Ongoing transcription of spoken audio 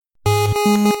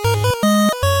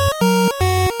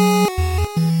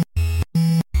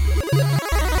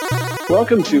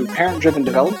Welcome to Parent Driven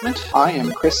Development. I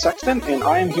am Chris Sexton, and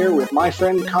I am here with my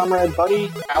friend, comrade,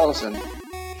 buddy, Allison.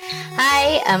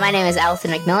 Hi, my name is Allison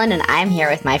McMillan, and I'm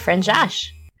here with my friend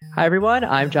Josh. Hi everyone,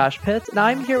 I'm Josh Pitts, and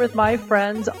I'm here with my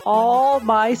friends, all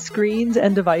my screens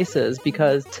and devices,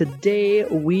 because today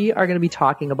we are going to be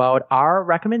talking about our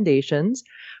recommendations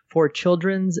for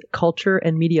children's culture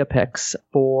and media picks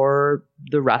for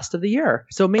the rest of the year.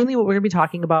 So mainly what we're going to be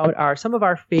talking about are some of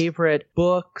our favorite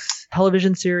books,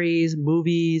 television series,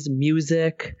 movies,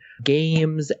 music,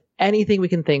 games, anything we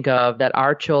can think of that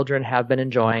our children have been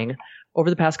enjoying over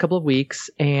the past couple of weeks,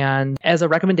 and as a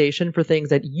recommendation for things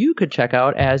that you could check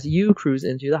out as you cruise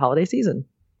into the holiday season.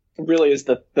 It really is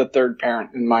the third parent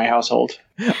in my household.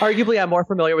 Arguably, I'm more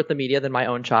familiar with the media than my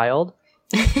own child.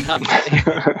 I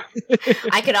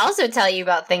could also tell you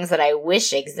about things that I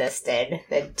wish existed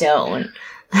that don't.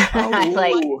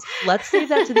 Let's save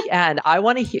that to the end. I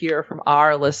want to hear from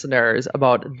our listeners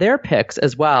about their picks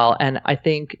as well. And I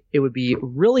think it would be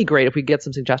really great if we get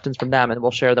some suggestions from them and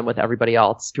we'll share them with everybody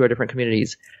else through our different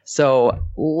communities. So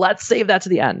let's save that to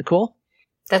the end. Cool?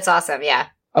 That's awesome. Yeah.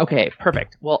 Okay,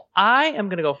 perfect. Well, I am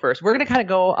going to go first. We're going to kind of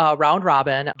go round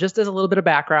robin. Just as a little bit of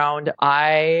background,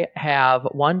 I have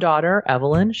one daughter,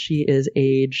 Evelyn. She is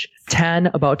age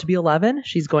 10, about to be 11.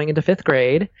 She's going into 5th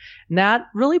grade. And that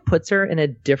really puts her in a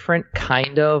different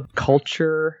kind of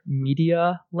culture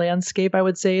media landscape, I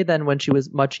would say, than when she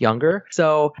was much younger.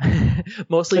 So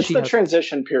mostly it's the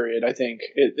transition period, I think,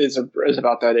 is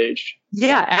about that age.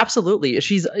 Yeah, absolutely.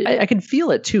 I can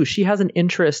feel it too. She has an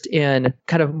interest in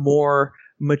kind of more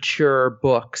mature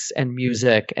books and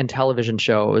music and television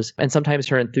shows. And sometimes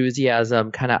her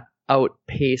enthusiasm kind of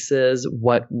outpaces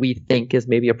what we think is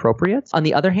maybe appropriate. On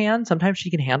the other hand, sometimes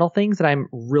she can handle things that I'm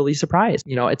really surprised.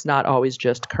 You know, it's not always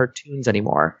just cartoons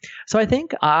anymore. So I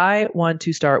think I want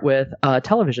to start with a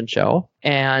television show.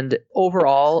 And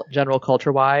overall, general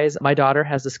culture-wise, my daughter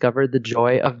has discovered the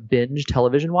joy of binge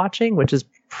television watching, which is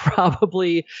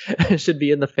probably should be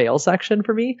in the fail section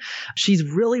for me. She's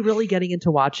really, really getting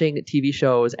into watching TV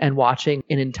shows and watching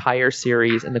an entire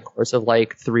series in the course of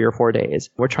like 3 or 4 days.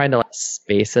 We're trying to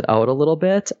space it out a little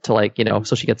bit to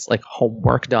so she gets like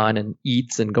homework done and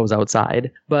eats and goes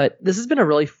outside. But this has been a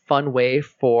really fun way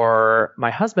for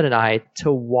my husband and I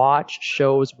to watch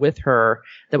shows with her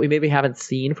that we maybe haven't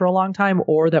seen for a long time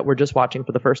or that we're just watching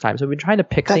for the first time. So we've been trying to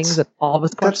pick things that all of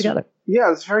us watch together.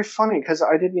 Yeah, it's very funny because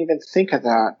I didn't even think of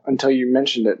that until you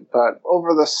mentioned it. But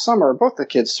over the summer, both the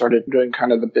kids started doing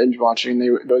kind of the binge watching. They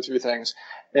would go through things.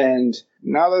 And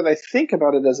now that I think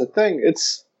about it as a thing,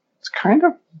 it's kind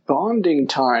of bonding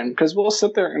time because we'll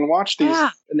sit there and watch these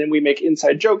and then we make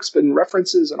inside jokes and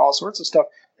references and all sorts of stuff.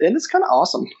 And it's kind of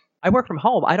awesome. I work from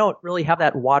home. I don't really have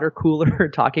that water cooler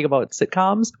talking about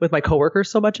sitcoms with my coworkers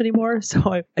so much anymore.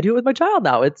 So I do it with my child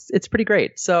now. It's pretty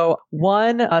great. So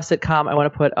one sitcom I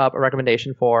want to put up a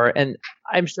recommendation for, and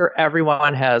I'm sure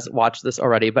everyone has watched this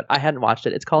already, but I hadn't watched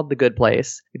it. It's called The Good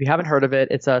Place. If you haven't heard of it,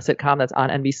 it's a sitcom that's on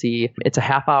NBC. It's a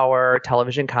half-hour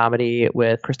television comedy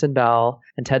with Kristen Bell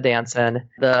and Ted Danson.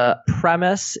 The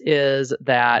premise is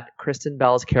that Kristen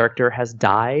Bell's character has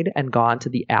died and gone to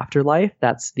the afterlife.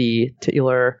 That's the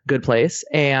titular Good Place.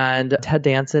 And Ted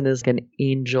Danson is an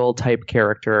angel type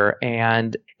character.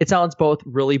 And it sounds both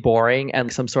really boring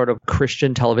and some sort of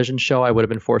Christian television show I would have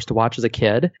been forced to watch as a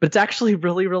kid, but it's actually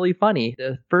really, really funny.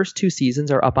 The first 2 seasons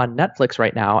are up on Netflix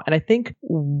right now. And I think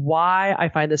why I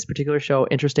find this particular show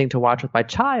interesting to watch with my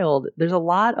child, there's a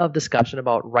lot of discussion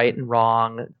about right and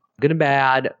wrong, good and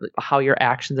bad, how your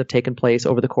actions have taken place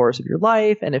over the course of your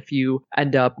life. And if you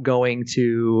end up going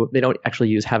to, they don't actually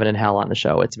use heaven and hell on the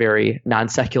show. It's very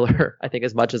non-secular, I think,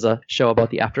 as much as a show about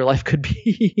the afterlife could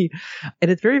be. And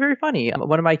it's very, very funny.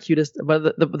 One of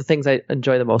the things I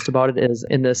enjoy the most about it is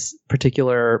in this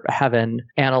particular heaven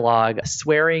analog,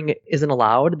 swearing isn't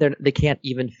allowed. They can't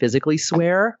even physically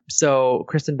swear. So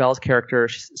Kristen Bell's character,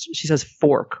 she says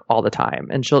fork all the time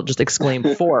and she'll just exclaim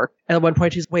fork. And at one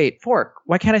point she's, wait, fork.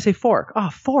 Why can't I say fork? Oh,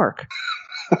 fork.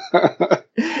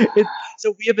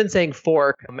 So we have been saying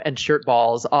fork and shirt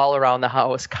balls all around the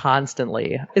house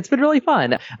constantly. It's been really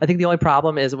fun. I think the only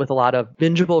problem is with a lot of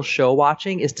bingeable show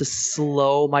watching is to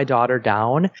slow my daughter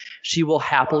down. She will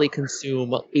happily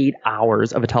consume 8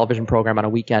 hours of a television program on a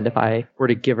weekend if I were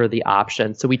to give her the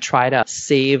option. So we try to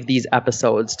save these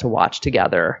episodes to watch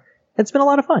together. it's been a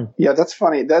lot of fun. Yeah, that's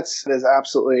funny. That is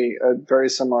absolutely a very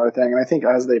similar thing. And I think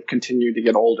as they've continued to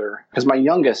get older, because my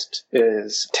youngest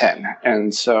is 10.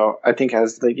 And so I think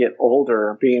as they get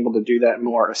older, being able to do that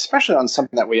more, especially on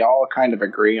something that we all kind of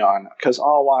agree on, because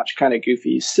I'll watch kind of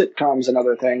goofy sitcoms and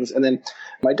other things. And then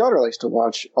my daughter likes to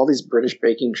watch all these British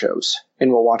baking shows,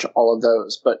 and we'll watch all of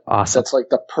those. But That's like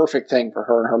the perfect thing for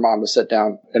her and her mom to sit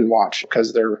down and watch,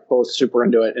 because they're both super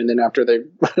into it. And then after they've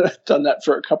done that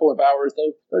for a couple of hours,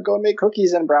 they'll go and make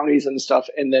cookies and brownies and stuff.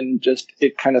 And then just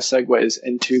it kind of segues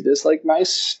into this like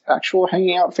nice actual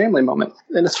hanging out family moment.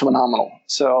 And it's phenomenal.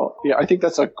 So yeah, I think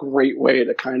that's a great way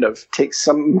to kind of take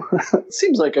some, it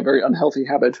seems like a very unhealthy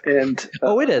habit. And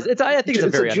it is. I think it's a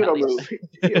very judo move.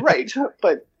 Right.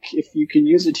 But if you can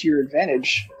use it to your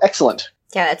advantage, excellent.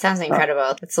 Yeah, that sounds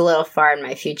incredible. It's a little far in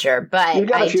my future,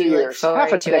 but I do look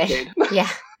forward to it. Yeah.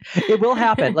 It will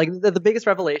happen. Like the biggest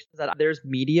revelation is that there's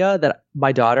media that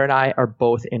my daughter and I are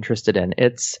both interested in.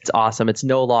 It's awesome. It's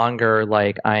no longer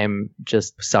like I'm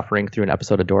just suffering through an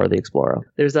episode of Dora the Explorer.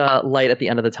 There's a light at the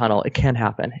end of the tunnel. It can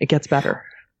happen. It gets better.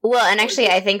 Well, and actually,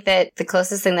 I think that the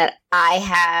closest thing that I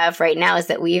have right now is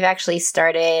that we've actually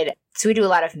started. So we do a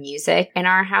lot of music in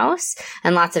our house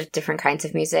and lots of different kinds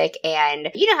of music.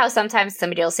 And you know how sometimes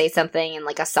somebody will say something and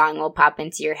like a song will pop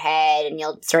into your head and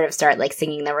you'll sort of start like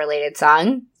singing the related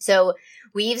song. So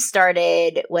we've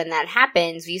started, when that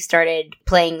happens, we've started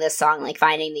playing this song, like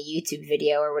finding the YouTube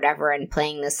video or whatever and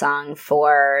playing the song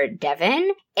for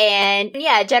Devin. And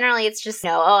yeah, generally it's just,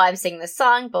 I'm singing this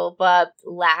song, blah, blah,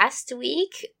 blah. Last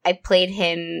week, I played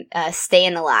him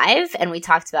Stayin' Alive, and we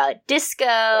talked about disco,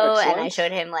 and I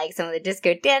showed him like some of the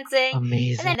disco dancing.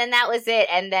 Amazing. And then that was it.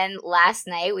 And then last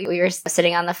night, we were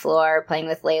sitting on the floor playing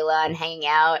with Layla and hanging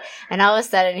out, and all of a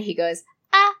sudden he goes,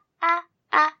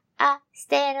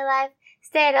 stayin' alive.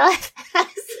 Staying alive.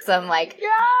 So I'm like,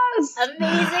 yes,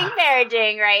 amazing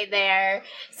parenting right there.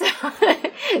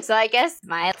 So I guess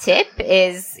my tip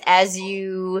is, as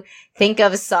you think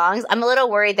of songs, I'm a little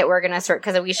worried that we're gonna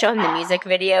because we show him the music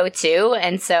video too,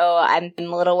 and so I'm a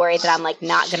little worried that I'm like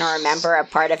not gonna remember a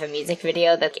part of a music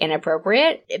video that's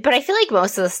inappropriate. But I feel like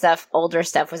most of the stuff, older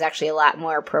stuff, was actually a lot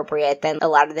more appropriate than a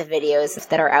lot of the videos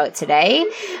that are out today.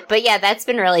 But yeah, that's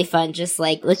been really fun, just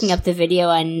like looking up the video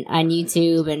on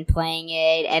YouTube and playing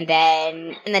it, and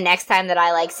then the next time that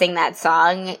I like sing that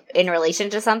song in relation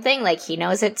to something, like he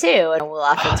knows it too, and we'll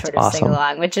often sort of sing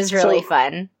along, which is really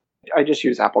fun. I just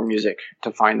use Apple Music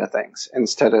to find the things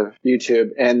instead of YouTube.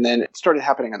 And then it started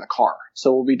happening in the car.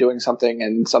 So we'll be doing something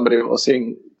and somebody will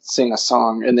sing a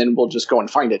song, and then we'll just go and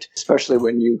find it, especially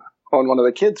when you on one of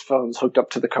the kids' phones hooked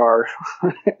up to the car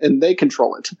and they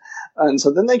control it. And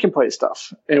so then they can play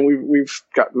stuff. And we've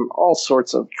gotten all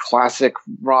sorts of classic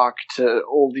rock to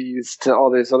oldies to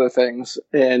all these other things.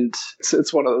 And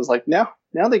it's one of those like, now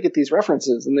they get these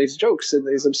references and these jokes and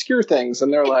these obscure things.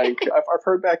 And they're like, I've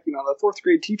heard back, the fourth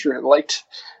grade teacher liked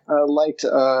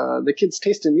the kids'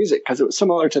 taste in music because it was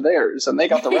similar to theirs, and they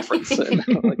got the reference. And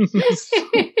I'm like, yes.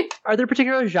 Are there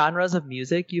particular genres of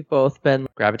music you've both been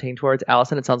gravitating towards?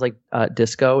 Allison, it sounds like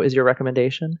disco is your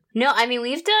recommendation. No, I mean,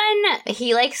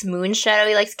 he likes Moonshadow.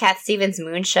 He likes Cat Stevens'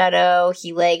 Moonshadow.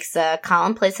 He likes,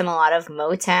 Colin plays him a lot of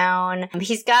Motown.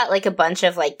 He's got like a bunch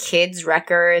of like kids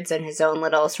records and his own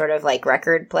little sort of like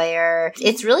record player.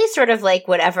 It's really sort of like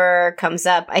whatever comes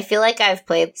up. I feel like I've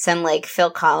played some like Phil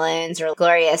Collins or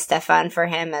Gloria Estefan for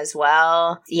him as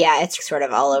well. Yeah, it's sort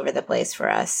of all over the place for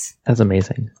us. That's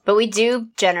amazing. But we do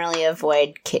generally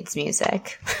avoid kids'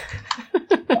 music.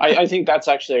 I think that's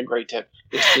actually a great tip.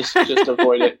 It's just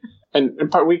avoid it. And in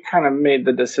part, we kind of made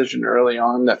the decision early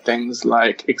on that things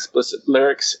like explicit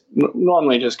lyrics,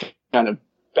 normally just kind of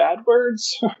bad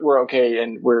words, we're okay,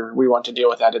 and we want to deal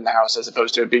with that in the house as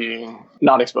opposed to being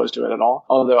not exposed to it at all.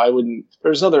 Although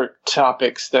there's other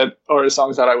topics or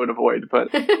songs that I would avoid, but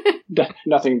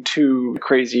nothing too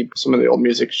crazy. Some of the old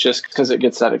music, just because it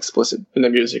gets that explicit in the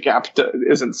music app,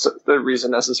 isn't the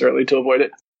reason necessarily to avoid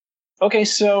it. Okay,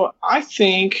 so I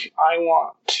think I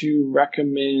want to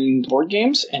recommend board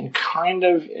games, and kind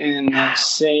of in the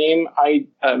same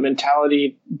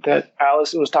mentality that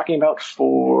Allison was talking about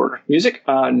for music,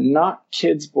 not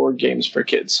kids' board games for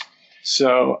kids.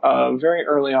 So very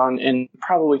early on, and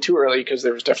probably too early because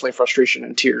there was definitely frustration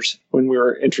and tears when we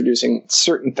were introducing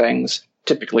certain things,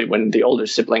 typically when the older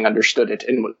sibling understood it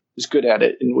and was good at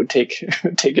it and would take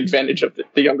advantage of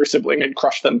the younger sibling and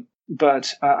crush them.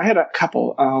 But I had a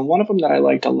couple. One of them that I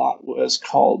liked a lot was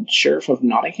called Sheriff of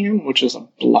Nottingham, which is a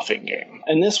bluffing game.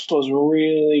 And this was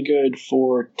really good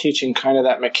for teaching kind of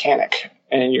that mechanic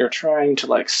and you're trying to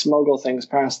like smuggle things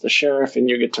past the sheriff, and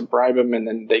you get to bribe them, and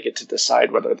then they get to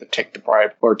decide whether to take the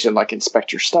bribe or to like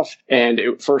inspect your stuff. And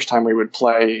first time we would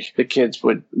play, the kids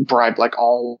would bribe like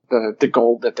all the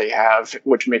gold that they have,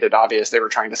 which made it obvious they were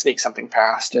trying to sneak something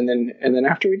past. And then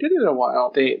after we did it a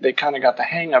while, they kind of got the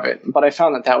hang of it. But I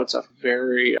found that was a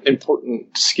very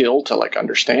important skill to like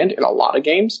understand in a lot of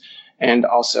games, and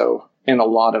also in a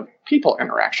lot of people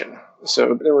interaction.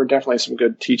 So there were definitely some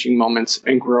good teaching moments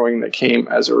and growing that came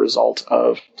as a result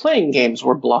of playing games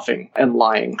where bluffing and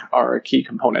lying are a key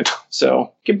component.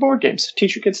 So get board games.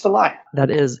 Teach your kids to lie.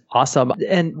 That is awesome.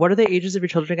 And what are the ages of your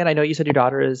children again? I know you said your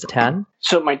daughter is 10.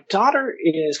 So my daughter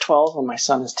is 12 and my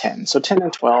son is 10. So 10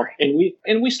 and 12.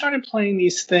 And we started playing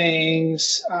these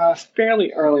things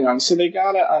fairly early on. So they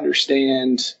got to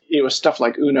understand, stuff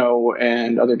like Uno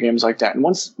and other games like that. And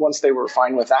once they were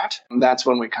fine with that, that's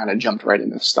when we kind of jumped right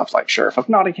into stuff like Sheriff of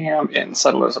Nottingham and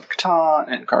Settlers of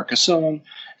Catan and Carcassonne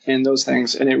and those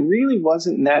things. And it really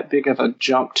wasn't that big of a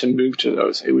jump to move to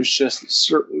those. It was just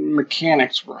certain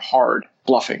mechanics were hard.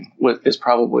 Bluffing is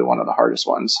probably one of the hardest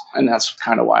ones. And that's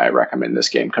kind of why I recommend this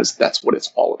game, because that's what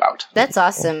it's all about. That's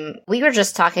awesome. We were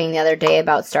just talking the other day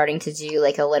about starting to do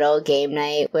like a little game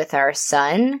night with our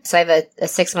son. So I have a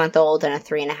 6-month-old and a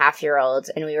 3.5-year-old.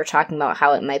 And we were talking about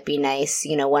how it might be nice,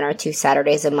 1 or 2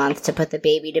 Saturdays a month to put the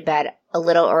baby to bed a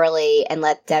little early and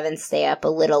let Devin stay up a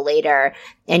little later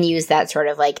and use that sort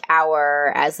of like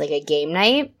hour as like a game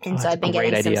night. And so I've been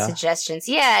getting some suggestions.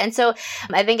 Yeah. And so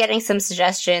I've been getting some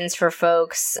suggestions for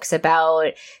folks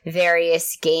about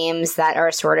various games that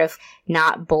are sort of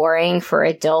not boring for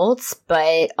adults,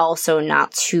 but also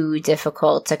not too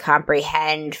difficult to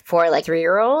comprehend for like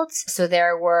 3-year-olds. So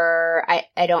there were,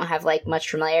 I don't have like much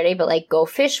familiarity, but like Go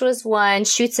Fish was one.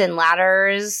 Chutes and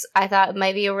Ladders, I thought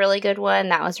might be a really good one.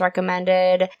 That was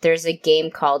recommended. There's a game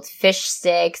called Fish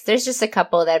Sticks. There's just a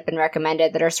couple that have been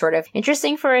recommended that are sort of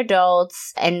interesting for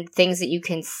adults and things that you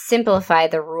can simplify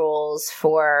the rules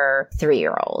for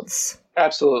 3-year-olds.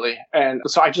 Absolutely. And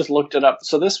so I just looked it up.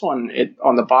 So this one,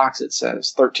 on the box, it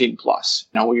says 13 plus.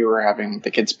 Now we were having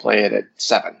the kids play it at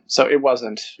 7. So it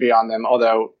wasn't beyond them,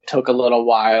 although it took a little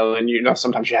while. And,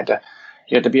 sometimes you had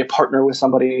to be a partner with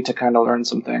somebody to kind of learn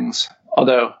some things.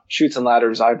 Although Chutes and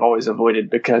Ladders, I've always avoided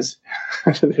because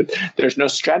there's no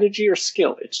strategy or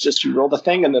skill. It's just you roll the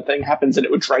thing and the thing happens, and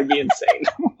it would drive me insane.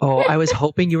 Oh, I was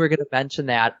hoping you were going to mention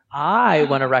that. I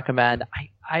want to recommend,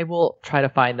 I will try to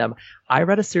find them. I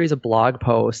read a series of blog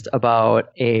posts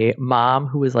about a mom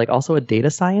who is like also a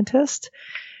data scientist,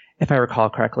 if I recall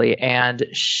correctly, and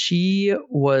she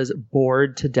was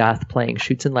bored to death playing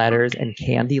Chutes and Ladders and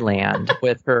Candyland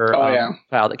with her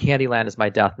child. Candyland is my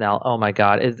death knell. Oh my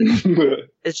God.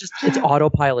 It's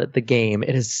autopilot, the game.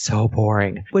 It is so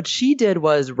boring. What she did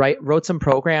was wrote some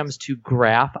programs to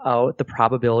graph out the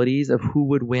probabilities of who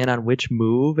would win on which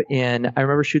move in, I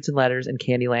remember Chutes and Ladders and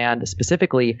Candyland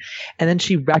specifically. And then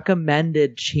she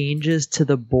recommended changes to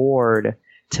the board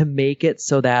to make it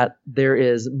so that there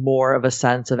is more of a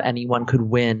sense of anyone could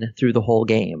win through the whole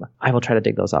game. I will try to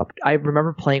dig those up. I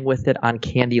remember playing with it on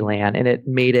Candyland, and it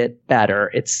made it better.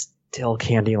 It's still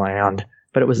Candyland,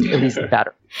 but it was at least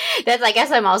better. I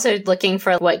guess I'm also looking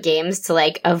for what games to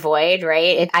like avoid,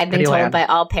 right? I've been told by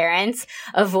all parents,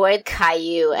 avoid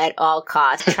Caillou at all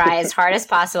costs. Try as hard as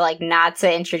possible, like not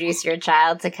to introduce your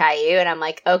child to Caillou. And I'm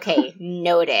like, okay,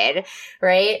 noted,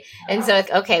 right? And so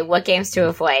it's, okay, what games to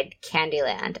avoid?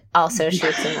 Candyland. Also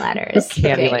Chutes and Ladders.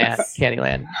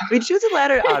 Candyland. Wait, Chutes and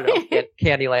Ladders? I don't know.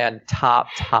 Candyland, top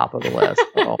of the list.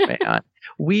 Oh, man.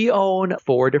 We own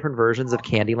 4 different versions of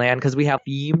Candyland because we have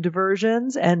themed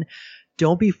versions, and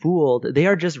don't be fooled. They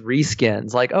are just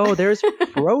reskins. Like, oh, there's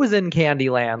Frozen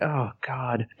Candyland. Oh,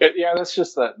 God. Yeah, that's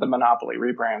just the Monopoly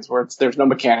rebrands where there's no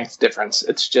mechanics difference.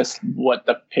 It's just what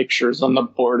the pictures on the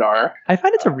board are. I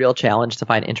find it's a real challenge to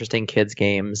find interesting kids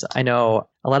games. I know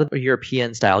a lot of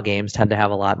European style games tend to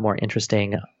have a lot more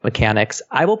interesting mechanics.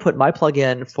 I will put my plug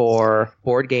in for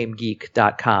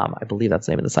BoardGameGeek.com. I believe that's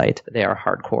the name of the site. They are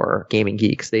hardcore gaming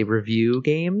geeks. They review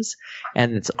games,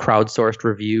 and it's crowdsourced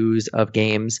reviews of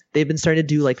games. They've been starting to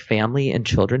do like family and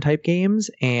children type games,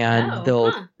 and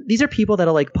these are people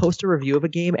that'll like post a review of a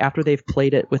game after they've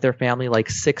played it with their family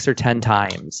like 6 or 10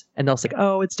 times. And they'll say,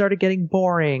 oh, it started getting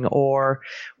boring, or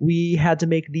we had to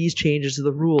make these changes to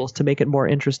the rules to make it more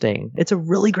interesting. It's a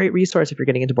really great resource if you're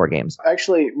getting into board games.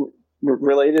 Actually,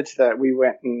 related to that, we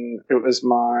went and it was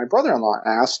my brother-in-law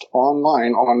asked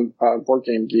online on Board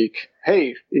Game Geek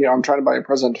hey, I'm trying to buy a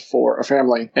present for a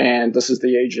family, and this is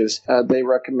the ages. They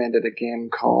recommended a game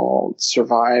called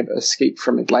Survive Escape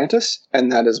from Atlantis,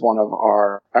 and that is one of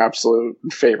our absolute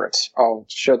favorites. I'll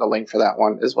share the link for that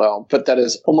one as well. But that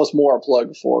is almost more a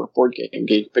plug for Board Game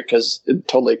Geek because it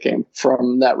totally came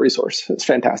from that resource. It's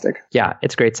fantastic. Yeah,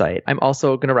 it's a great site. I'm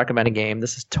also going to recommend a game.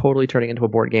 This is totally turning into a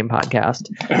board game podcast.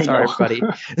 Sorry,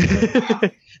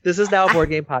 everybody. This is now a board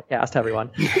game podcast,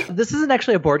 everyone. This isn't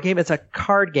actually a board game. It's a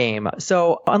card game.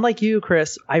 So unlike you,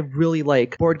 Chris, I really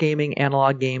like board gaming,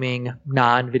 analog gaming,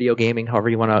 non-video gaming, however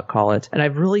you want to call it. And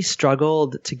I've really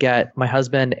struggled to get my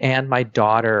husband and my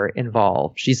daughter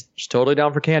involved. She's totally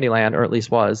down for Candyland, or at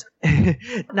least was.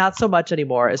 Not so much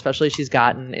anymore, especially she's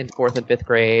gotten into 4th and 5th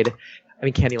grade. I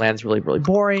mean, Candyland's really, really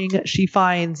boring. She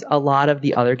finds a lot of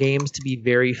the other games to be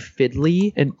very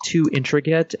fiddly and too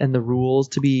intricate and the rules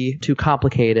to be too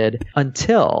complicated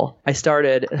until I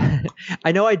started.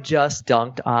 I know I just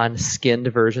dunked on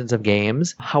skinned versions of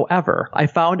games. However, I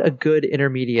found a good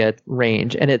intermediate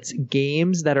range, and it's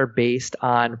games that are based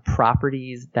on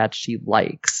properties that she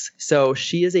likes. So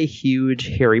she is a huge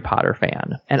Harry Potter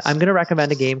fan, and I'm going to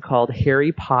recommend a game called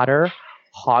Harry Potter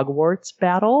Hogwarts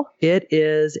Battle. It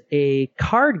is a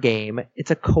card game.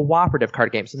 It's a cooperative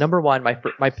card game. So number one,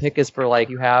 my pick is for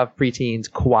you have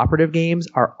preteens. Cooperative games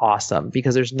are awesome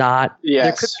because there's not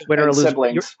there could be winner or loser.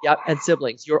 Siblings. Yep, and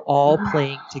siblings. You're all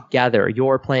playing together.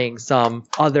 You're playing some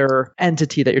other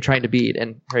entity that you're trying to beat.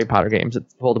 In Harry Potter games,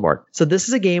 it's Voldemort. So this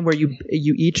is a game where you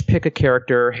each pick a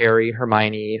character: Harry,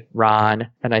 Hermione,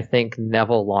 Ron, and I think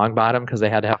Neville Longbottom, because they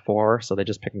had to have 4, so they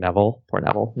just picked Neville. Poor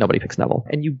Neville. Nobody picks Neville.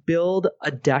 And you build a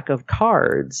deck of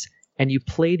cards, and you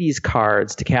play these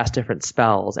cards to cast different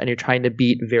spells, and you're trying to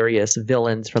beat various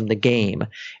villains from the game.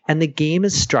 And the game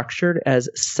is structured as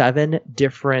 7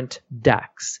 different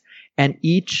decks. And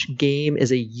each game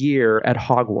is a year at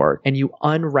Hogwarts, and you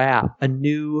unwrap a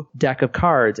new deck of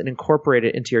cards and incorporate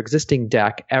it into your existing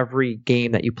deck every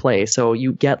game that you play. So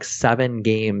you get 7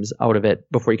 games out of it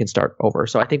before you can start over.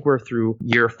 So I think we're through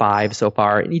year 5 so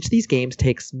far, and each of these games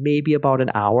takes maybe about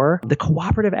an hour. The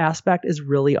cooperative aspect is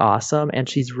really awesome, and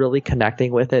she's really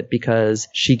connecting with it because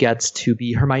she gets to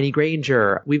be Hermione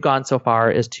Granger. We've gone so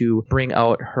far as to bring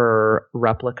out her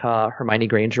replica Hermione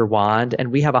Granger wand,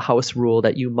 and we have a house rule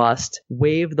that you must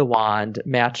wave the wand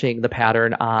matching the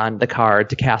pattern on the card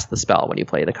to cast the spell when you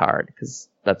play the card, because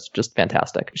that's just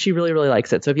fantastic. She really, really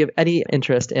likes it. So if you have any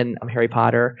interest in Harry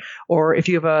Potter, or if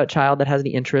you have a child that has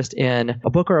any interest in a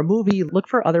book or a movie, look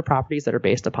for other properties that are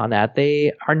based upon that.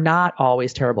 They are not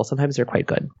always terrible. Sometimes they're quite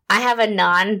good. I have a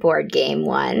non-board game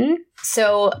one.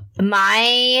 So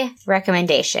my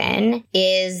recommendation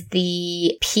is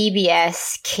the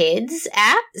PBS Kids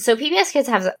app. So PBS Kids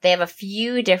have a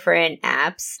few different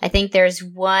apps. I think there's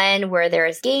one where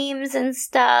there's games and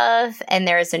stuff, and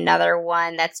there's another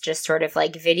one that's just sort of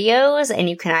like videos, and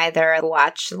you can either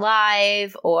watch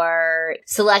live or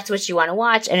select what you want to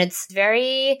watch, and it's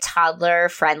very toddler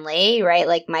friendly, right?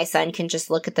 Like my son can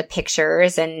just look at the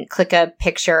pictures and click a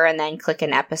picture and then click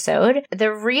an episode.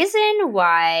 The reason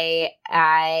why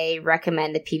I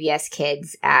recommend the PBS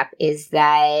Kids app is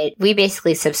that we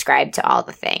basically subscribe to all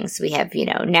the things. We have,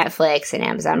 Netflix and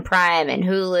Amazon Prime and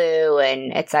Hulu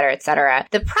and et cetera, et cetera.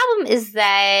 The problem is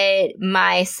that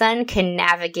my son can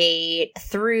navigate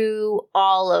through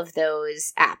all of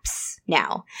those apps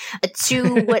now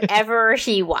to whatever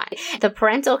he wants. The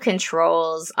parental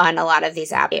controls on a lot of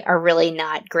these apps are really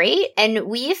not great. And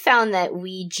we've found that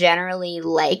we generally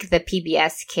like the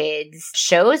PBS Kids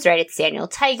shows, right? It's Daniel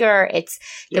Tiger. It's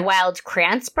the Wild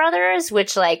Krantz Brothers,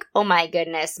 which oh my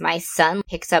goodness, my son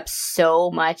picks up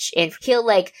so much. And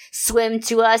he'll swim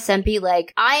to us and be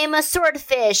like, I am a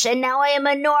swordfish and now I am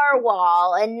a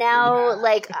narwhal. And now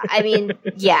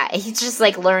he just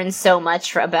learns so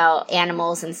much about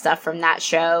animals and stuff from that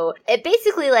show. It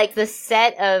basically the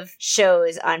set of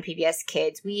shows on PBS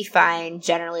Kids we find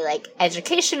generally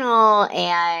educational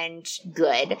and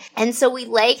good. And so we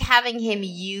like having him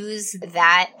use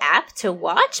that app to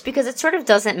watch because it sort of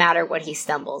doesn't matter what he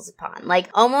stumbles upon.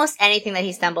 Almost anything that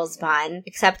he stumbles upon,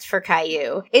 except for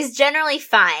Caillou, is generally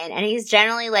fine. And he's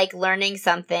generally learning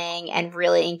something and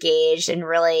really engaged and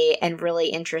really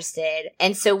interested.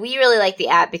 And so we really like the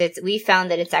app because we found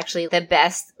that it's actually the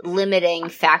best limiting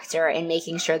factor in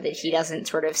making sure that he doesn't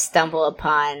sort of stumble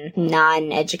upon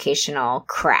non-educational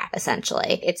crap,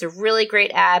 essentially. It's a really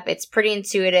great app. It's pretty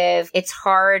intuitive. It's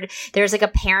hard. There's a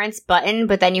parents button,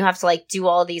 but then you have to do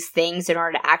all these things in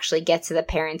order to actually actually get to the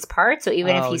parents' part. So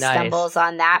even if he nice. stumbles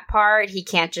on that part, he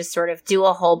can't just sort of do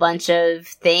a whole bunch of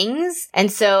things.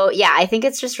 And so, yeah, I think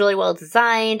it's just really well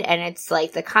designed, and it's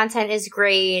like the content is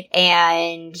great,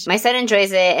 and my son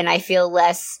enjoys it, and I feel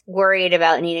less worried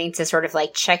about needing to sort of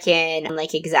like check in on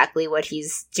like exactly what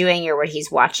he's doing or what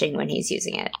he's watching when he's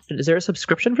using it. Is there a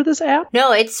subscription for this app?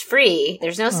 No, it's free.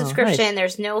 There's no subscription. Nice.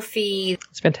 There's no fee.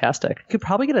 It's fantastic. You could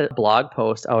probably get a blog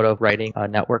post out of writing a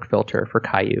network filter for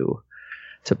Caillou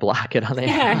to block it on the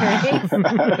app.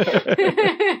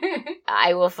 Right?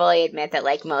 I will fully admit that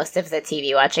like most of the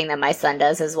TV watching that my son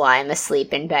does is while I'm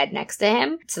asleep in bed next to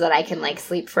him so that I can like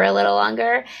sleep for a little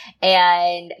longer.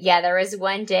 And yeah, there was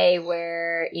one day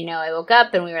where, you know, I woke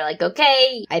up and we were like,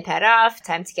 okay, iPad off,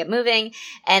 time to get moving.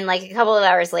 And like a couple of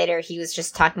hours later, he was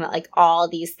just talking about like all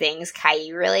these things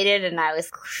Caillou related. And I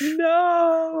was,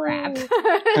 No. crap.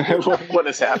 What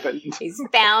has happened? He's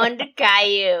found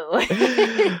Caillou.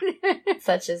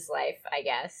 Such is life, I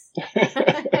guess.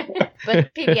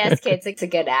 But PBS Kids, it's a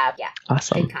good app. Yeah.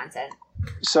 Awesome. Good content.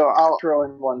 So I'll throw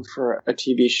in one for a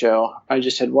TV show. I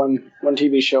just had one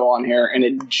TV show on here, and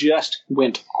it just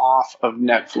went off of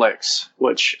Netflix,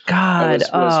 which God,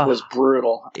 was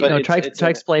brutal. You know, try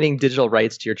explaining digital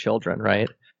rights to your children, right?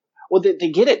 Well, they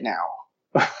get it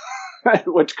now.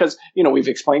 Which, because, you know, we've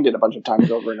explained it a bunch of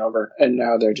times over and over, and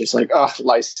now they're just like, oh,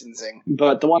 licensing.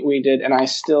 But the one we did, and I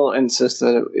still insist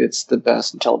that it's the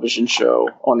best television show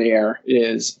on the air,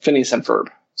 is Phineas and Ferb.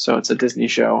 So it's a Disney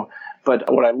show.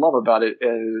 But what I love about it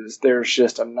is there's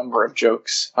just a number of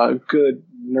jokes, good,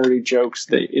 nerdy jokes.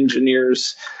 The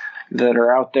engineers that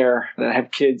are out there that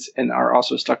have kids and are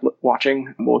also stuck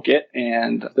watching will get,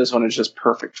 and this one is just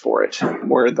perfect for it,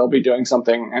 where they'll be doing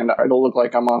something and it'll look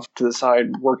like I'm off to the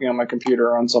side working on my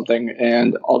computer on something,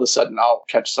 and all of a sudden I'll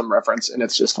catch some reference, and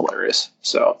it's just hilarious.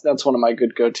 So that's one of my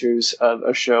good go-tos of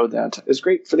a show that is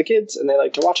great for the kids and they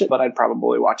like to watch it, but I'd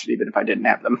probably watch it even if I didn't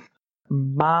have them.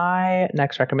 My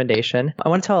next recommendation, I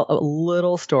want to tell a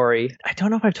little story. I don't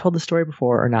know if I've told the story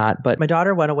before or not, but my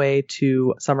daughter went away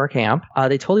to summer camp.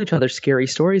 They told each other scary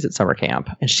stories at summer camp,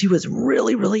 and she was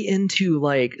really, really into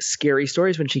like scary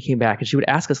stories when she came back. And she would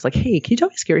ask us like, hey, can you tell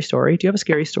me a scary story? Do you have a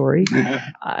scary story?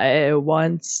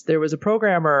 Once there was a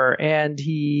programmer and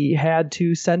he had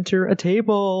to center a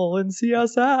table in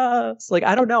CSS. Like,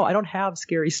 I don't know. I don't have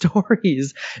scary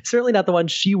stories. Certainly not the one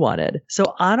she wanted.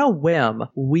 So on a whim,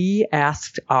 we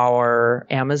asked our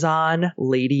Amazon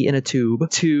lady in a tube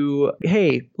to,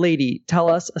 hey, lady, tell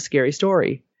us a scary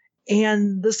story.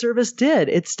 And the service did.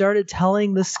 It started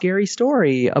telling the scary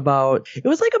story about, it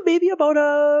was like maybe about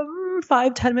a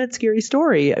 5-10 minute scary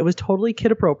story. It was totally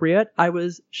kid appropriate. I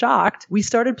was shocked. We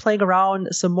started playing around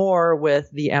some more with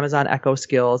the Amazon Echo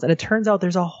skills, and it turns out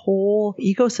there's a whole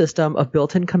ecosystem of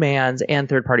built-in commands and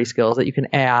third-party skills that you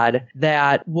can add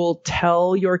that will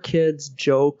tell your kids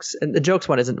jokes. And the jokes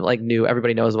one isn't like new.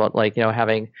 Everybody knows about like, you know,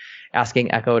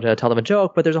 asking Echo to tell them a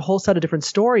joke, but there's a whole set of different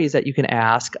stories that you can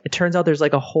ask. It turns out there's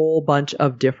like a whole bunch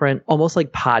of different, almost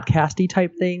like podcasty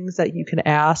type things that you can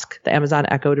ask the Amazon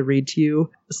Echo to read to you.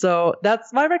 So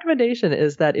that's my recommendation,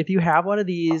 is that if you have one of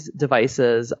these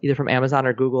devices, either from Amazon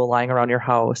or Google lying around your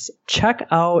house, check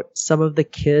out some of the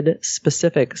kid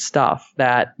specific stuff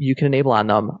that you can enable on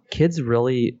them. Kids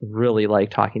really, really like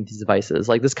talking to these devices.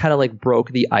 Like this kind of like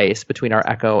broke the ice between our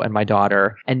Echo and my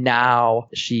daughter. And now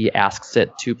she asks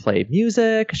it to play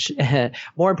music.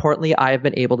 More importantly, I've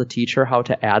been able to teach her how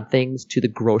to add things to the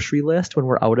grocery list when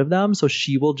we're out of them. So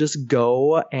she will just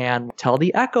go and tell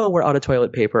the Echo we're out of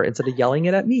toilet paper instead of yelling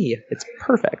it at me. It's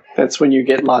perfect. That's when you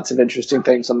get lots of interesting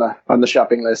things on the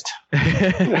shopping list.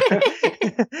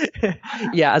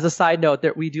 Yeah, as a side note,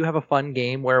 we do have a fun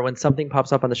game where when something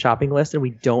pops up on the shopping list and we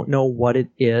don't know what it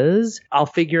is, I'll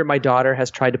figure my daughter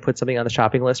has tried to put something on the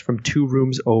shopping list from 2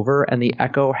 rooms over and the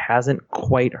Echo hasn't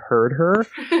quite heard her.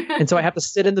 And so I have to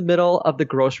sit in the middle of the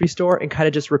grocery store and kind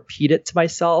of just repeat it to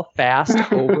myself fast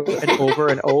over and over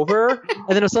and over. And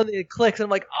then if something clicks and I'm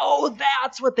like, oh,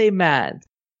 that's what they meant.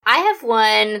 I have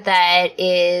one that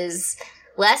is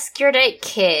less geared at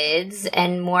kids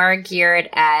and more geared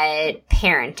at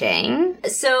parenting.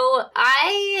 So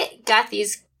I got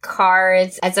these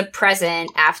cards as a present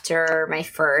after my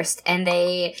first, and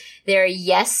they're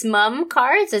Yes Mum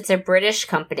cards. It's a British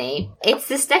company. It's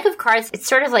this deck of cards. It's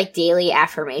sort of like daily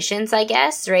affirmations, I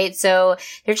guess, right? So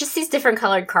they're just these different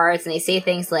colored cards, and they say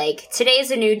things like,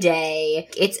 today's a new day,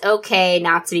 it's okay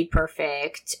not to be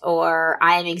perfect, or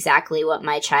I am exactly what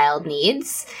my child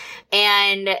needs.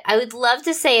 And I would love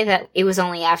to say that it was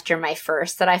only after my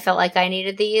first that I felt like I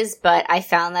needed these, but I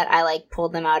found that I like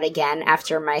pulled them out again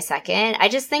after my second. I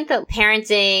just think that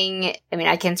parenting, I mean,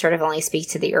 I can sort of only speak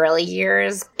to the early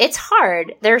years. It's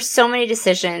hard. There's so many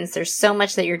decisions. There's so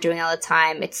much that you're doing all the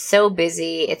time. It's so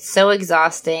busy. It's so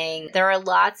exhausting. There are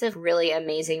lots of really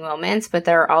amazing moments, but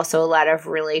there are also a lot of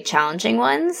really challenging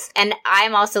ones. And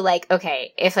I'm also like,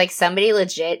 okay, if like somebody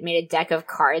legit made a deck of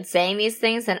cards saying these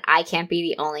things, then I can't be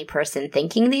the only person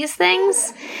thinking these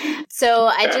things. So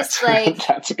I just like...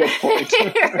 That's a good point.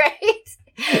 Right?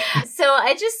 So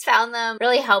I just found them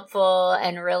really helpful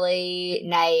and really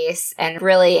nice and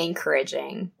really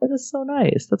encouraging. That is so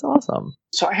nice. That's awesome.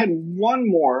 So I had one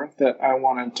more that I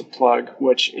wanted to plug,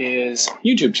 which is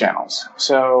YouTube channels.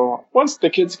 So once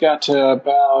the kids got to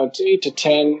about 8 to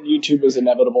 10, YouTube was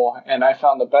inevitable. And I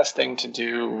found the best thing to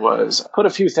do was put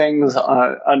a few things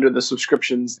under the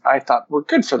subscriptions I thought were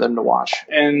good for them to watch.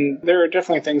 And there are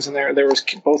definitely things in there. There was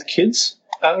both kids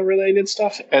related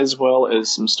stuff, as well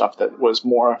as some stuff that was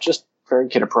more just very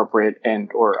kid appropriate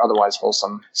and or otherwise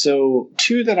wholesome. So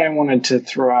two that I wanted to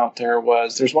throw out there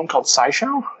there's one called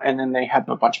SciShow, and then they have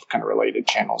a bunch of kind of related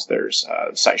channels. There's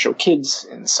SciShow Kids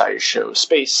and SciShow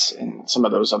Space and some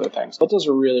of those other things. But those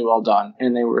are really well done.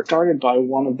 And they were started by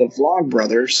one of the Vlog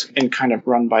brothers and kind of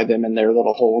run by them and their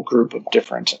little whole group of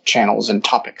different channels and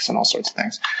topics and all sorts of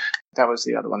things. That was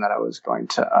the other one that I was going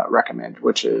to recommend,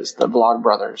 which is the Vlog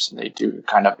Brothers. They do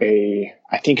kind of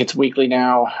I think it's weekly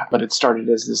now, but it started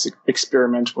as this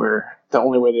experiment where the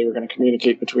only way they were going to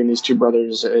communicate between these two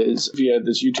brothers is via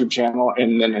this YouTube channel,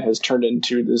 and then it has turned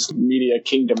into this media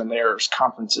kingdom, and there's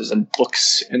conferences and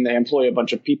books, and they employ a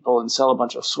bunch of people and sell a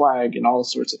bunch of swag and all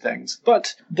sorts of things.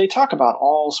 But they talk about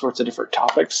all sorts of different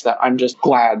topics that I'm just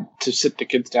glad to sit the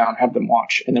kids down, have them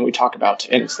watch, and then we talk about,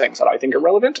 and it's things that I think are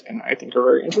relevant and I think are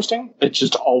very interesting. It's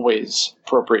just always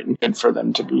appropriate and good for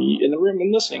them to be in the room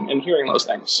and listening and hearing those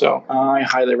things. So I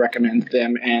highly recommend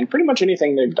them and pretty much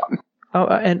anything they've done. Oh,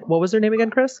 and what was their name again,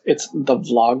 Chris? It's the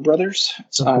Vlog Brothers.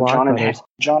 It's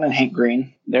John and Hank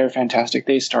Green. They're fantastic.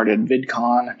 They started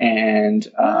VidCon and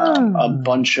a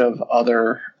bunch of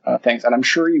other things. And I'm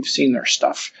sure you've seen their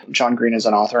stuff. John Green is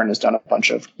an author and has done a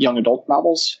bunch of young adult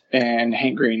novels. And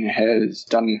Hank Green has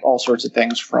done all sorts of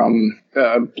things from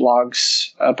blogs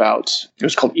about, it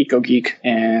was called Eco Geek,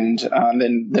 and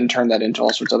then turned that into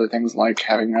all sorts of other things like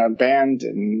having a band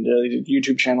and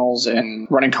YouTube channels and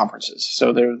running conferences.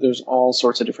 So there's all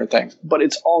sorts of different things. But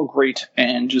it's all great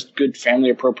and just good family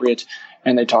appropriate.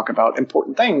 And they talk about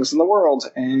important things in the world,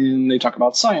 and they talk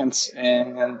about science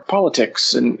and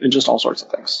politics and just all sorts of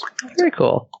things. Very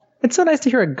cool. It's so nice to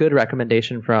hear a good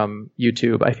recommendation from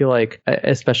YouTube. I feel like,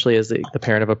 especially as the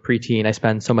parent of a preteen, I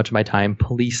spend so much of my time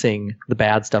policing the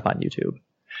bad stuff on YouTube.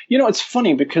 You know, it's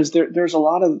funny because there's a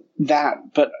lot of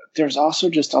that, but there's also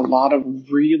just a lot of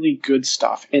really good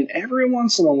stuff. And every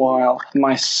once in a while,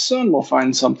 my son will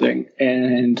find something,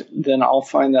 and then I'll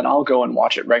find that I'll go and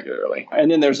watch it regularly.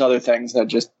 And then there's other things that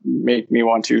just make me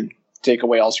want to take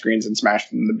away all screens and smash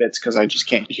them to bits because I just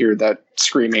can't hear that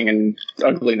screaming and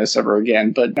ugliness ever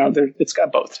again. But no, it's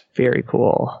got both. Very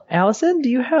cool. Allison, do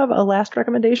you have a last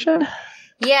recommendation?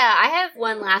 Yeah, I have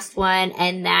one last one,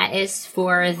 and that is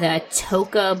for the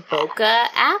Toca Boca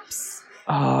apps.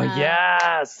 Oh,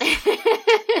 yes.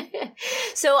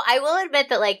 So I will admit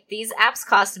that, like, these apps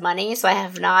cost money, so I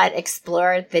have not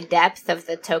explored the depth of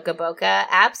the Toca Boca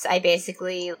apps. I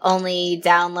basically only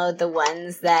download the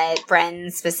ones that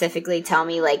friends specifically tell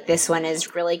me, like, this one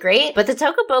is really great. But the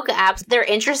Toca Boca apps, they're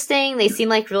interesting. They seem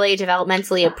like really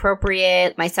developmentally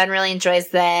appropriate. My son really enjoys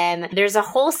them. There's a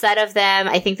whole set of them.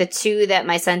 I think the two that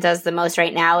my son does the most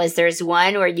right now is there's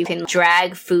one where you can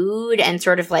drag food and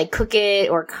sort of, like, cook it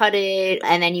or cut it,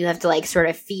 and then you have to, like, sort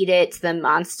of feed it to the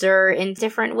monster in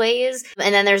different ways.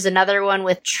 And then there's another one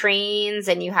with trains,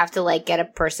 and you have to, like, get a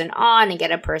person on and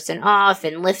get a person off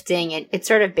and lifting, and it's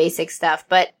sort of basic stuff.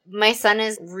 But my son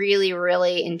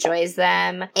really enjoys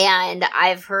them, and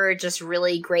I've heard just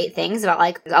really great things about,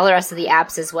 like, all the rest of the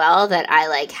apps as well that I,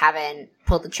 like, haven't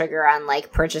pulled the trigger on,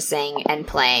 like, purchasing and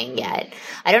playing yet.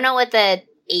 I don't know what the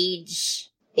age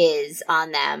is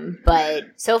on them, but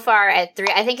so far at 3,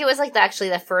 I think it was like actually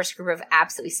the first group of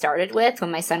apps that we started with when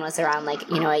my son was around, like,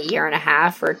 you know, a year and a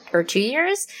half or 2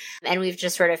 years, and we've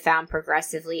just sort of found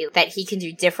progressively that he can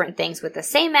do different things with the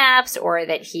same apps, or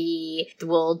that he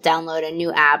will download a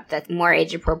new app that's more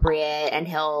age appropriate, and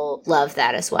he'll love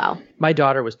that as well. My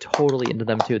daughter was totally into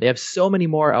them too. They have so many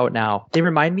more out now. They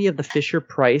remind me of the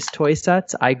Fisher-Price toy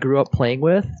sets I grew up playing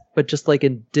with, but just like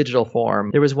in digital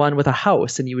form. There was one with a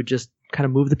house, and you would just kind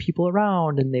of move the people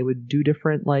around, and they would do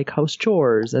different, like, house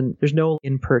chores, and there's no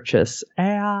in-purchase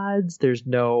ads, there's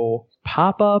no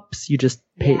pop-ups, you just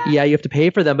pay. Yeah, you have to pay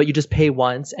for them, but you just pay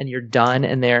once and you're done,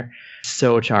 and they're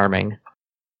so charming.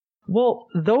 Well,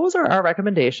 those are our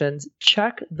recommendations.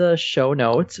 Check the show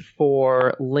notes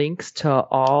for links to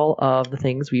all of the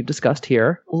things we've discussed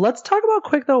here. Let's talk about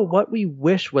quick, though, what we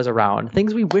wish was around.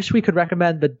 Things we wish we could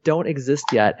recommend but don't exist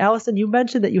yet. Allison, you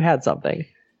mentioned that you had something.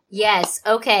 Yes.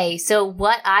 Okay. So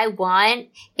what I want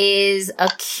is a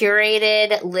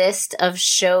curated list of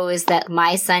shows that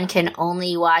my son can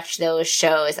only watch those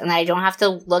shows. And I don't have to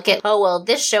look at, oh, well,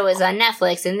 this show is on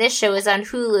Netflix and this show is on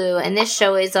Hulu and this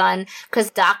show is on, cause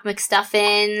Doc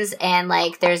McStuffins and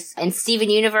and Steven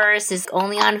Universe is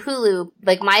only on Hulu.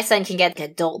 Like my son can get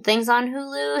adult things on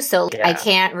Hulu. So I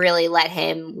can't really let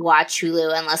him watch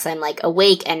Hulu unless I'm like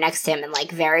awake and next to him and like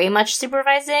very much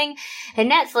supervising. And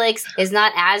Netflix is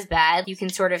not as bad. You can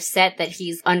sort of set that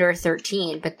he's under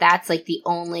 13, but that's like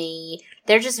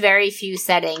there are just very few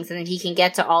settings, and then he can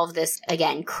get to all of this,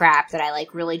 again, crap that I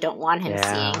like really don't want him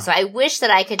seeing. So I wish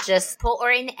that I could just pull, or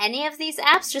in any of these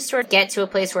apps, just sort of get to a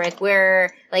place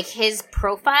where like his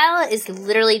profile is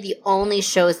literally the only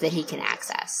shows that he can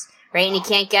access. Right? And he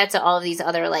can't get to all of these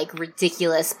other, like,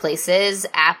 ridiculous places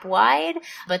app-wide,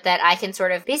 but that I can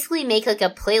sort of basically make, like, a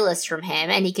playlist from him,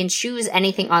 and he can choose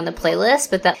anything on the playlist,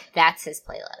 but that's his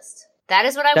playlist. That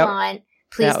is what I want.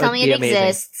 Please tell me it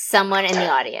exists. Someone in the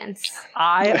audience.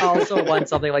 I also want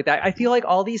something like that. I feel like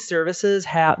all these services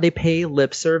they pay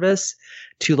lip service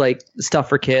to like stuff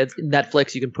for kids.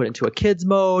 Netflix, you can put into a kids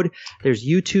mode. There's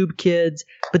YouTube Kids,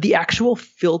 but the actual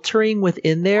filtering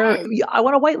within there, I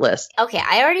want a whitelist. Okay,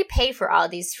 I already pay for all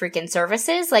these freaking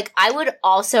services. Like, I would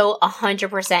also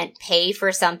 100% pay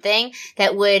for something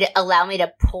that would allow me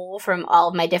to pull from all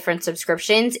of my different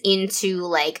subscriptions into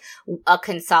like a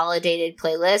consolidated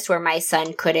playlist where my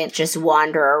son couldn't just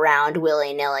wander around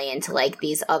willy-nilly into like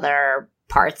these other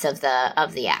parts of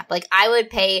the app. Like, I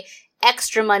would pay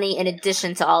extra money in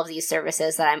addition to all of these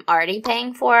services that I'm already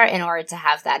paying for in order to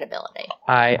have that ability.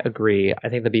 I agree. I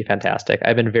think that'd be fantastic.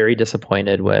 I've been very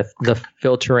disappointed with the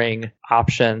filtering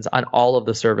options on all of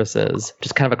the services,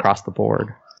 just kind of across the board.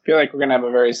 I feel like we're going to have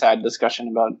a very sad discussion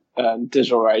about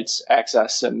digital rights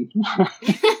access and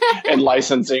and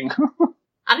licensing.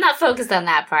 I'm not focused on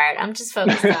that part. I'm just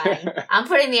focused on, I'm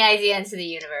putting the idea into the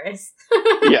universe.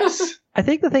 Yes. I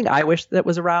think the thing I wish that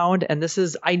was around, and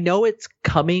I know it's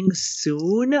coming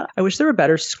soon, I wish there were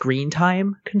better screen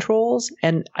time controls.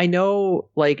 And I know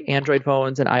like Android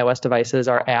phones and iOS devices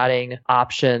are adding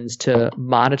options to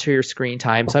monitor your screen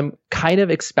time. So I'm kind of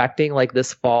expecting like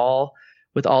this fall,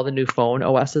 with all the new phone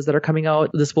OSs that are coming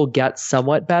out, this will get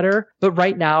somewhat better. But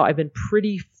right now, I've been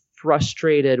pretty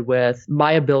frustrated with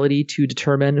my ability to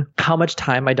determine how much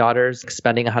time my daughter's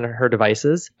spending on her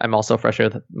devices. I'm also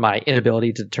frustrated with my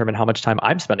inability to determine how much time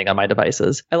I'm spending on my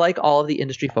devices. I like all of the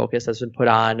industry focus that's been put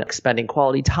on spending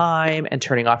quality time and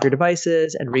turning off your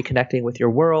devices and reconnecting with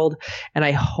your world. And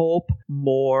I hope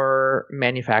more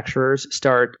manufacturers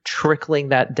start trickling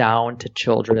that down to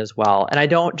children as well. And I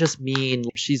don't just mean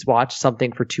she's watched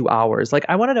something for 2 hours. Like,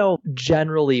 I want to know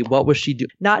generally what was she doing?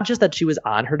 Not just that she was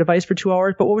on her device for 2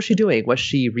 hours, but what was she doing? Was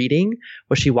she reading?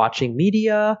 Was she watching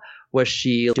media? Was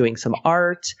she doing some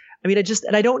art? I mean,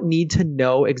 I don't need to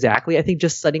know exactly. I think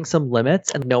just setting some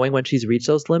limits and knowing when she's reached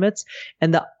those limits.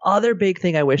 And the other big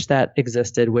thing I wish that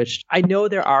existed, which I know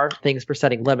there are things for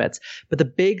setting limits, but the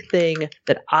big thing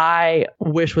that I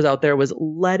wish was out there was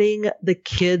letting the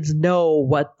kids know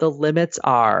what the limits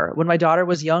are. When my daughter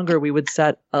was younger, we would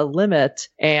set a limit,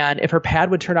 and if her pad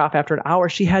would turn off after an hour,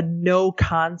 she had no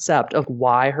concept of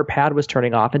why her pad was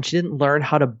turning off, and she didn't learn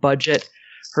how to budget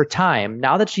her time.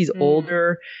 Now that she's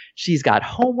older, she's got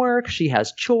homework, she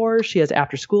has chores, she has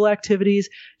after school activities,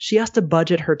 she has to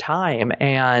budget her time.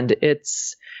 And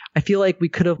I feel like we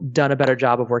could have done a better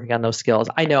job of working on those skills.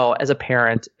 I know as a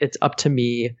parent, it's up to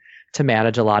me to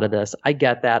manage a lot of this. I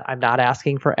get that. I'm not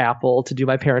asking for Apple to do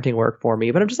my parenting work for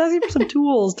me, but I'm just asking for some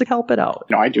tools to help it out.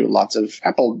 I do lots of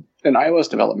Apple and iOS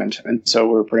development, and so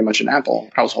we're pretty much an Apple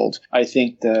household. I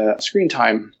think the screen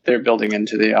time they're building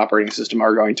into the operating system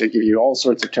are going to give you all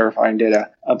sorts of terrifying data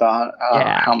about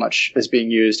how much is being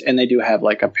used. And they do have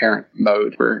like a parent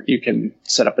mode where you can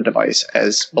set up a device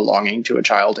as belonging to a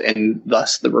child, and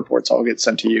thus the reports all get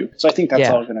sent to you. So I think that's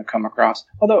all going to come across.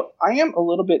 Although I am a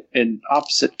little bit in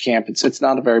opposite camp. It's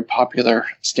not a very popular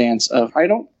stance of, I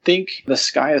don't think the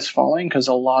sky is falling, because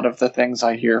a lot of the things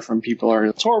I hear from people are,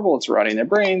 it's horrible, it's rotting their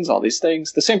brains, all these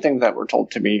things. The same thing that were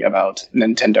told to me about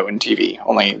Nintendo and TV,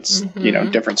 only it's,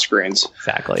 different screens.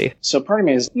 Exactly. So part of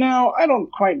me is, no, I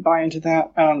don't quite buy into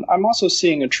that. I'm also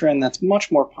seeing a trend that's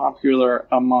much more popular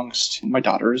amongst my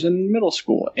daughters in middle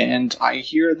school, and I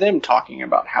hear them talking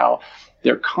about how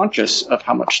they're conscious of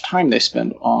how much time they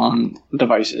spend on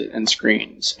devices and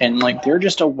screens. And like, they're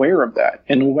just aware of that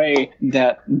in a way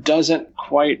that doesn't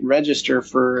quite right register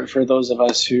for those of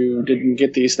us who didn't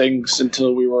get these things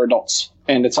until we were adults.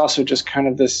 And it's also just kind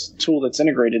of this tool that's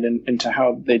integrated into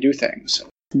how they do things.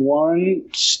 One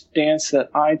stance that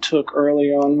I took early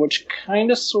on, which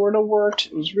kind of sort of worked,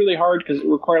 it was really hard because it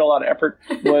required a lot of effort,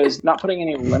 was not putting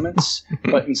any limits,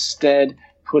 but instead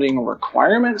putting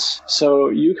requirements. So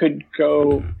you could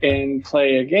go and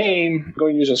play a game, go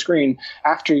and use a screen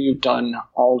after you've done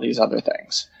all these other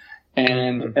things.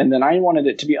 And then I wanted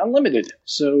it to be unlimited.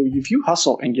 So if you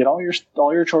hustle and get all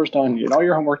your chores done, get all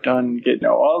your homework done, get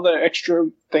all the extra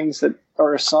things that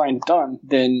are assigned done,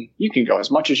 then you can go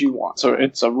as much as you want. So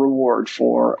it's a reward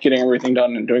for getting everything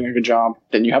done and doing a good job.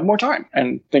 Then you have more time.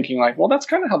 And thinking like, well, that's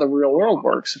kind of how the real world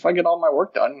works. If I get all my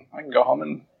work done, I can go home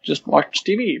and just watch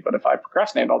TV. But if I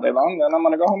procrastinate all day long, then I'm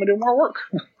going to go home and do more work.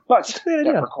 But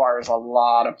that requires a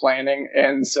lot of planning,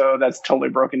 and so that's totally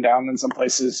broken down in some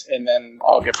places, and then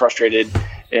I'll get frustrated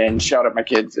and shout at my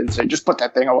kids and say, just put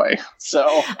that thing away. So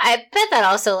I bet that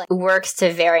also works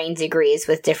to varying degrees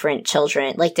with different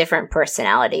children, like different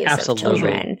personalities of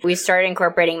children. We started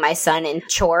incorporating my son in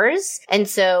chores, and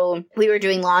so we were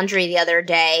doing laundry the other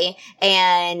day,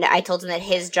 and I told him that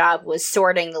his job was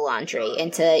sorting the laundry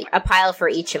into a pile for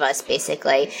each of us,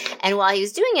 basically. And while he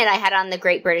was doing it, I had on the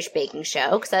Great British Baking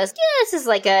Show, because I was, this is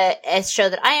like a show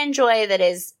that I enjoy that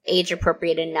is age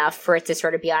appropriate enough for it to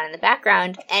sort of be on in the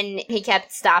background. And he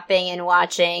kept stopping and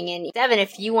watching. And Devin,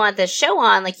 if you want this show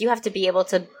on, like, you have to be able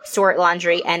to sort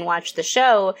laundry and watch the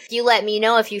show. You let me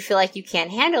know if you feel like you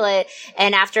can't handle it.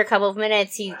 And after a couple of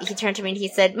minutes, he turned to me and he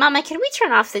said, Mama, can we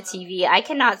turn off the TV? I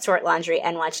cannot sort laundry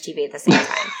and watch TV at the same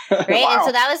time. Right? Wow. And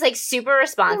so that was like super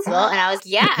responsible. And I was,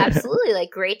 yeah, absolutely.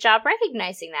 Like, great job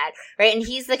recognizing that. Right? And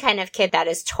he's the kind of kid that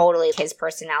is totally his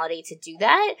personality to do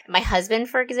that. My husband,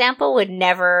 for example,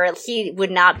 he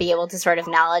would not be able to sort of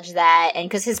acknowledge that. And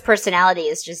because his personality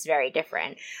is just very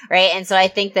different. Right? And so I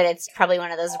think that it's probably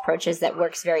one of those approaches that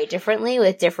works very differently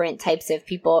with different types of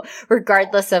people,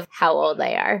 regardless of how old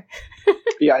they are.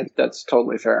 Yeah, that's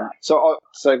totally fair. So I'll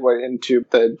segue into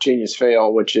the genius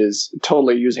fail, which is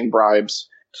totally using bribes.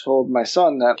 Told my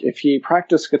son that if he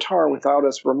practiced guitar without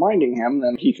us reminding him,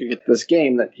 then he could get this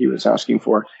game that he was asking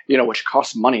for, which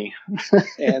costs money.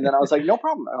 And then I was like, no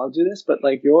problem, I'll do this. But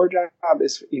like, your job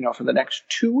is, for the next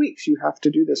 2 weeks, you have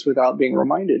to do this without being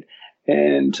reminded.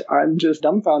 And I'm just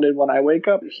dumbfounded when I wake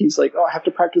up. He's like, I have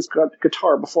to practice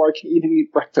guitar before I can even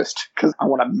eat breakfast because I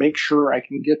want to make sure I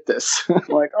can get this. I'm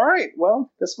like, all right,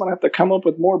 well, guess I'm going to have to come up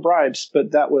with more bribes.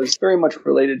 But that was very much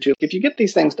related to, if you get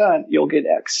these things done, you'll get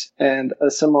X. And a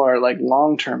similar, like,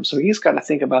 long term. So he's got to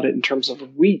think about it in terms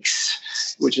of weeks,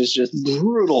 which is just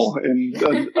brutal and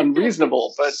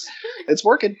unreasonable. But it's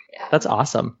working. That's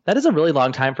awesome. That is a really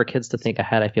long time for kids to think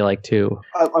ahead, I feel like, too.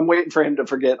 I'm waiting for him to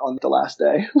forget on the last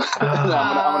day. I'm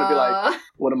gonna be like,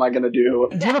 what am I gonna do?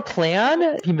 Do you have a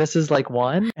plan? He misses like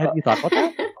one. Have you thought about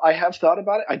that? I have thought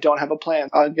about it. I don't have a plan.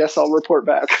 I guess I'll report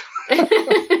back.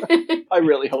 I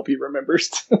really hope he remembers.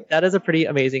 That is a pretty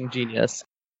amazing genius.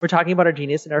 We're talking about our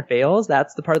genius and our fails.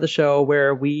 That's the part of the show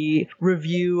where we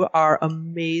review our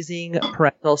amazing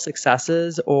parental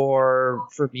successes, or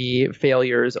for me,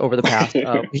 failures over the past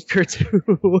week or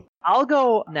two. I'll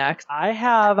go next.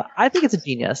 I think it's a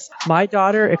genius. My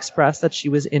daughter expressed that she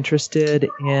was interested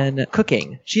in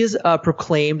cooking. She has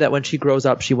proclaimed that when she grows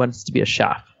up, she wants to be a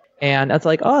chef. And it's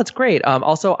like, it's great.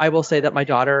 Also, I will say that my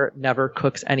daughter never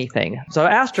cooks anything. So I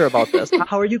asked her about this.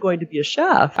 How are you going to be a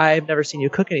chef? I've never seen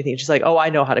you cook anything. She's like, I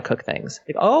know how to cook things.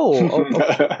 Like,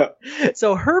 okay.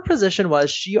 So her position was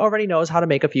she already knows how to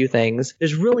make a few things.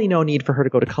 There's really no need for her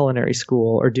to go to culinary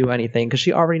school or do anything because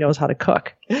she already knows how to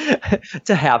cook.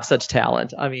 To have such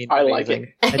talent. I mean, I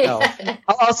amazing. like I it. know.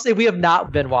 I'll say we have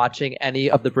not been watching any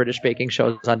of the British baking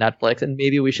shows on Netflix, and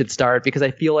maybe we should start because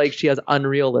I feel like she has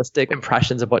unrealistic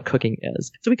impressions of what cooking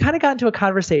is. So we kind of got into a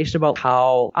conversation about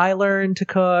how I learned to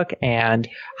cook and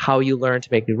how you learn to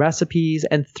make new recipes.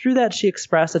 And through that, she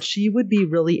expressed that she would be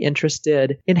really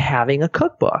interested in having a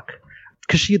cookbook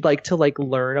because she'd like to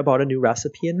learn about a new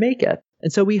recipe and make it.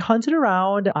 And so we hunted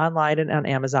around online and on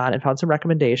Amazon and found some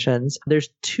recommendations. There's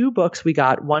 2 books we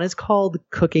got. One is called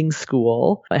Cooking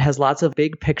School. It has lots of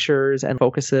big pictures and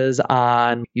focuses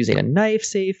on using a knife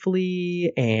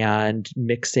safely and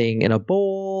mixing in a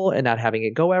bowl and not having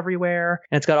it go everywhere.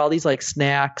 And it's got all these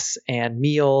snacks and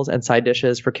meals and side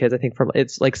dishes for kids. I think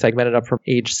it's segmented up from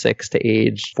age 6 to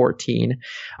age 14.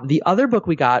 The other book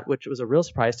we got, which was a real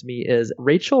surprise to me, is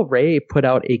Rachel Ray put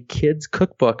out a kids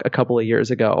cookbook a couple of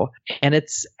years ago. And and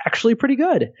it's actually pretty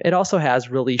good. It also has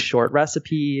really short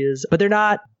recipes, but they're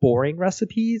not boring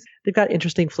recipes. They've got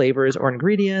interesting flavors or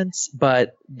ingredients,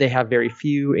 but they have very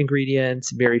few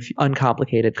ingredients, very few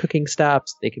uncomplicated cooking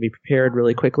steps. They can be prepared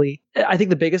really quickly. I think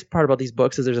the biggest part about these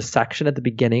books is there's a section at the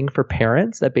beginning for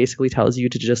parents that basically tells you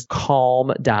to just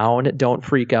calm down, don't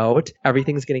freak out.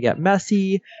 Everything's going to get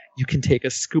messy. You can take a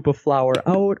scoop of flour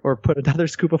out or put another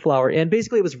scoop of flour in.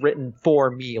 Basically, it was written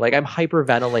for me. Like, I'm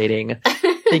hyperventilating,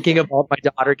 thinking about my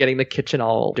daughter getting the kitchen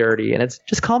all dirty. And it's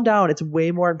just calm down. It's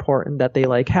way more important that they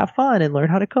like have fun and learn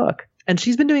how to cook. And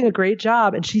she's been doing a great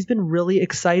job, and she's been really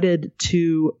excited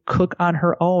to cook on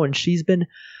her own. She's been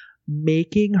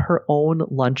making her own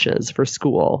lunches for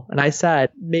school. And I said,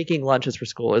 making lunches for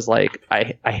school is like,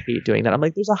 I hate doing that. I'm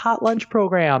like, there's a hot lunch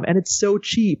program and it's so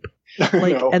cheap.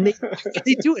 Like, no. And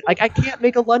they do it. Like, I can't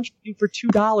make a lunch for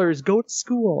 $2. Go to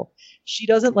school. She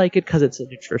doesn't like it because it's a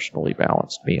nutritionally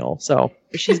balanced meal. So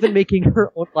she's been making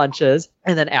her own lunches,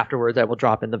 and then afterwards I will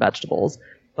drop in the vegetables.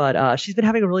 But she's been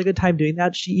having a really good time doing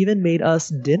that. She even made us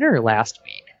dinner last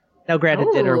week. Now, granted,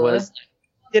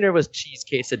 dinner was cheese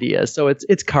quesadillas, so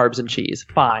it's carbs and cheese.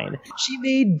 Fine. She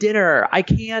made dinner. I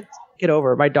can't get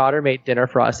over it. My daughter made dinner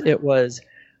for us. It was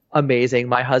amazing.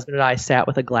 My husband and I sat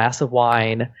with a glass of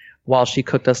wine while she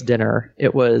cooked us dinner.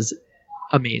 It was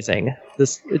amazing.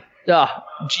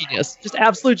 Genius. Just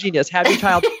absolute genius. Have your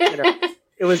child dinner.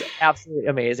 It was absolutely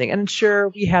amazing. And sure,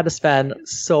 we had to spend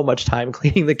so much time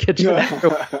cleaning the kitchen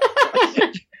afterwards.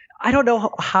 I don't know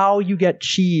how you get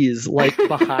cheese like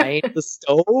behind the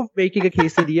stove making a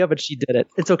quesadilla, but she did it.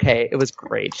 It's okay. It was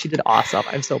great. She did awesome.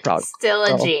 I'm so proud. Still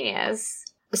a genius.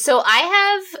 So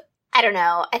I don't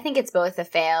know. I think it's both a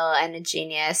fail and a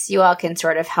genius. You all can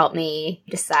sort of help me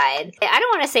decide. I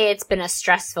don't want to say it's been a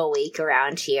stressful week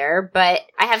around here, but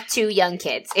I have 2 young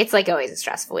kids. It's like always a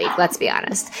stressful week, let's be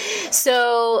honest.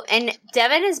 So, and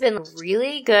Devin has been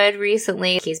really good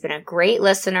recently. He's been a great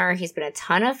listener. He's been a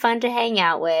ton of fun to hang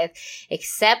out with,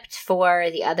 except for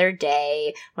the other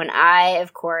day when I,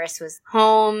 of course, was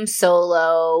home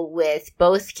solo with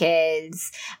both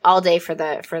kids all day for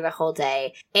the whole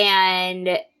day.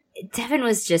 And Devin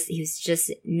was just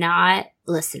not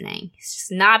listening. He's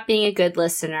just not being a good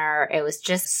listener. It was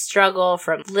just a struggle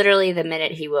from literally the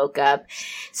minute he woke up.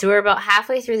 So we're about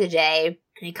halfway through the day,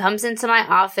 and he comes into my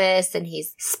office and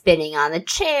he's spinning on the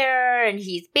chair and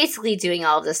he's basically doing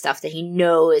all of the stuff that he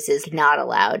knows is not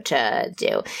allowed to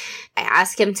do. I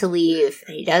ask him to leave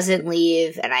and he doesn't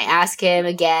leave, and I ask him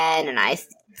again and I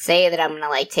say that I'm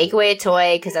going to take away a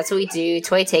toy because that's what we do,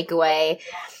 toy takeaway.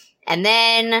 And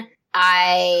then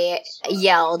I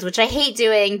yelled, which I hate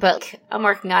doing, but I'm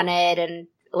working on it and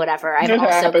whatever. I've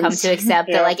also come to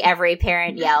accept that every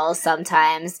parent yells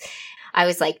sometimes. I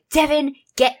was like, Devin,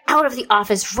 get out of the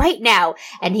office right now.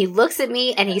 And he looks at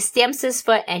me and he stamps his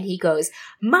foot and he goes,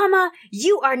 Mama,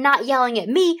 you are not yelling at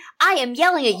me. I am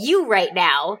yelling at you right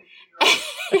now.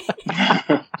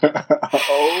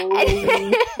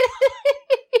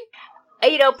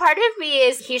 Part of me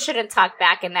is he shouldn't talk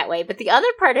back in that way, but the other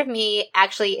part of me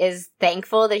actually is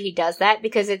thankful that he does that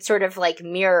because it sort of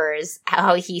mirrors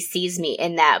how he sees me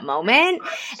in that moment.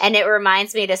 And it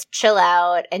reminds me to chill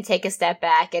out and take a step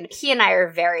back. And he and I are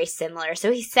very similar.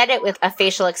 So he said it with a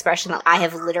facial expression that I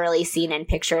have literally seen in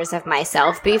pictures of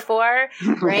myself before,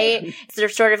 right? So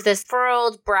there's sort of this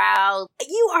furrowed brow.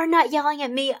 You are not yelling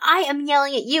at me. I am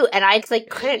yelling at you. And I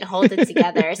couldn't hold it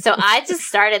together. So I just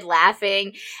started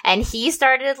laughing and he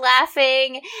started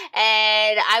laughing,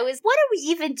 and I was, what are we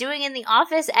even doing in the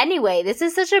office anyway? This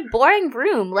is such a boring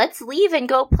room. Let's leave and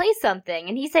go play something.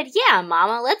 And he said, yeah,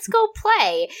 Mama, let's go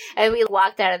play. And we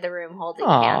walked out of the room holding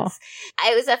hands.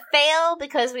 It was a fail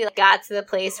because we got to the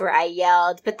place where I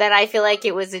yelled, but then I feel like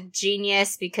it was a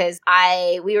genius because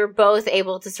we were both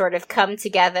able to sort of come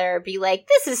together, be like,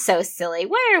 this is so silly.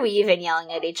 Why are we even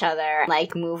yelling at each other?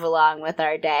 Move along with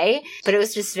our day. But it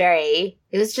was just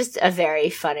a very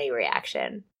funny reaction.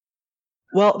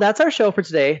 Well, that's our show for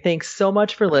today. Thanks so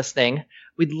much for listening.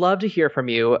 We'd love to hear from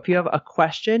you. If you have a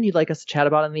question you'd like us to chat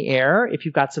about on the air, if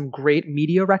you've got some great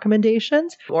media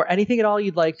recommendations, or anything at all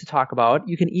you'd like to talk about,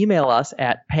 you can email us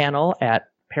at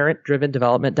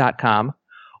panel@parentdrivendevelopment.com,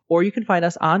 or you can find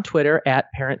us on Twitter at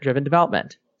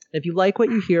parentdrivendevelopment. If you like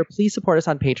what you hear, please support us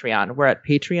on Patreon. We're at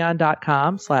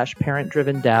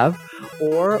patreon.com/parentdrivendev,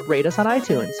 or rate us on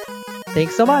iTunes.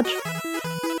 Thanks so much.